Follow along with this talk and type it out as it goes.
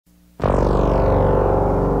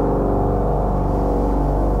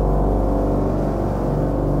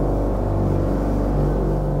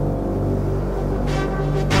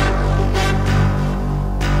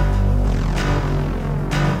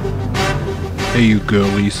Hey you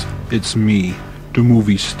girlies, it's me, the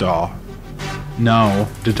movie star. Now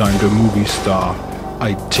that I'm the movie star,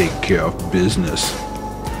 I take care of business.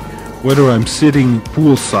 Whether I'm sitting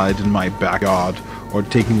poolside in my backyard or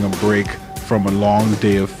taking a break from a long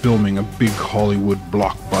day of filming a big Hollywood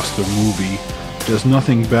blockbuster movie, there's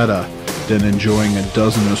nothing better than enjoying a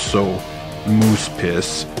dozen or so Moose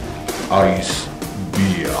Piss ice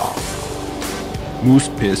beer. Moose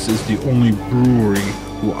Piss is the only brewery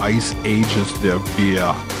who ice ages their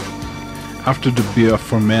beer. After the beer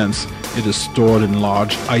ferments, it is stored in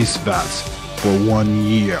large ice vats for 1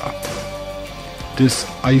 year. This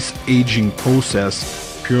ice aging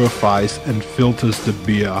process purifies and filters the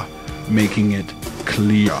beer, making it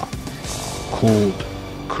clear. Cold,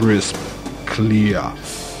 crisp, clear.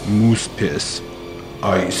 Moose Piss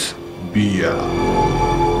ice beer.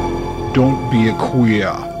 Don't be a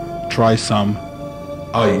queer. Try some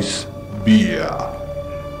ice beer.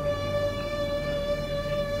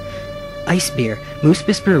 Ice Beer, Moose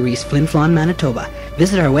Piss Breweries, Flin Flon, Manitoba.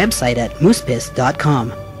 Visit our website at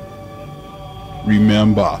moosepiss.com.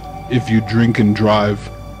 Remember, if you drink and drive,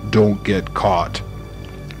 don't get caught.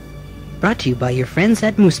 Brought to you by your friends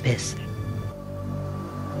at Moose Piss.